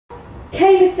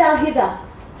camest thou hither?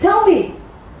 Tell me,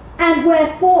 and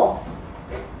wherefore?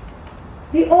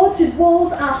 The orchard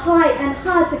walls are high and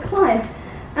hard to climb,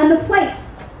 and the place,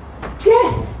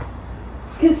 death.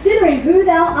 Considering who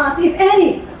thou art, if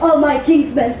any of my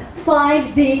kinsmen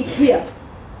find thee here.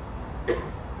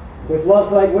 With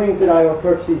love's light wings did I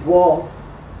approach these walls.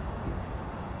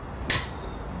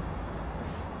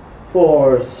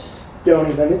 For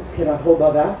stony limits cannot hold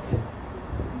love out.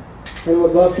 And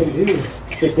what love can do,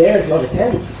 it dares love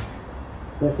attends.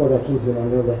 Therefore thy kinsmen are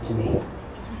no let to me.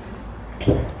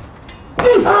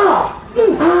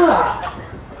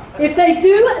 If they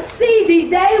do see thee,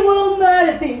 they will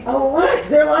murder thee. Alack,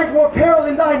 there lies more peril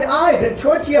in thine eye than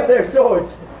 20 of their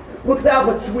swords. Look thou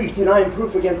but sweet, and I am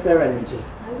proof against their enmity.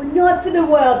 I would not for the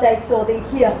world they saw thee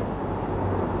here.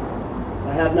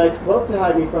 I have night's cloak to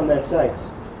hide me from their sight.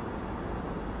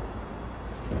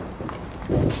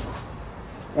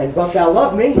 And but thou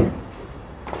love me,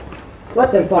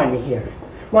 let them find me here.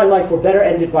 My life were better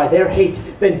ended by their hate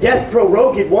than death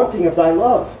prorogued wanting of thy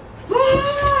love.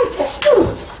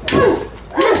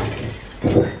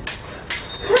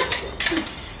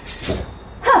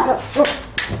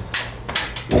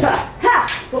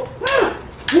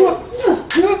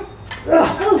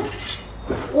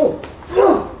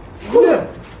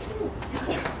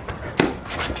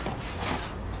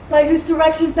 By whose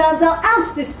direction found thou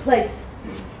out this place?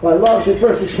 My love did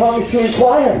first has taught me to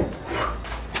inquire.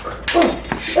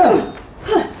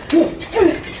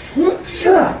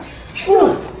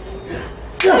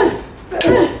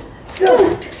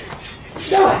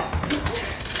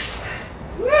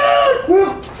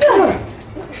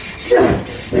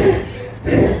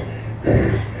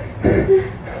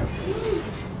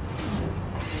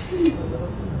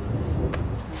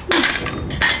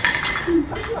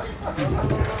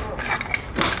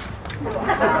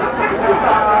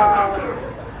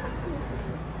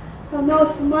 Thou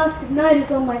knowest the mask of night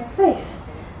is on my face.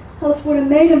 Else would a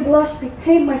maiden blush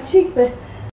bepaint my cheek, but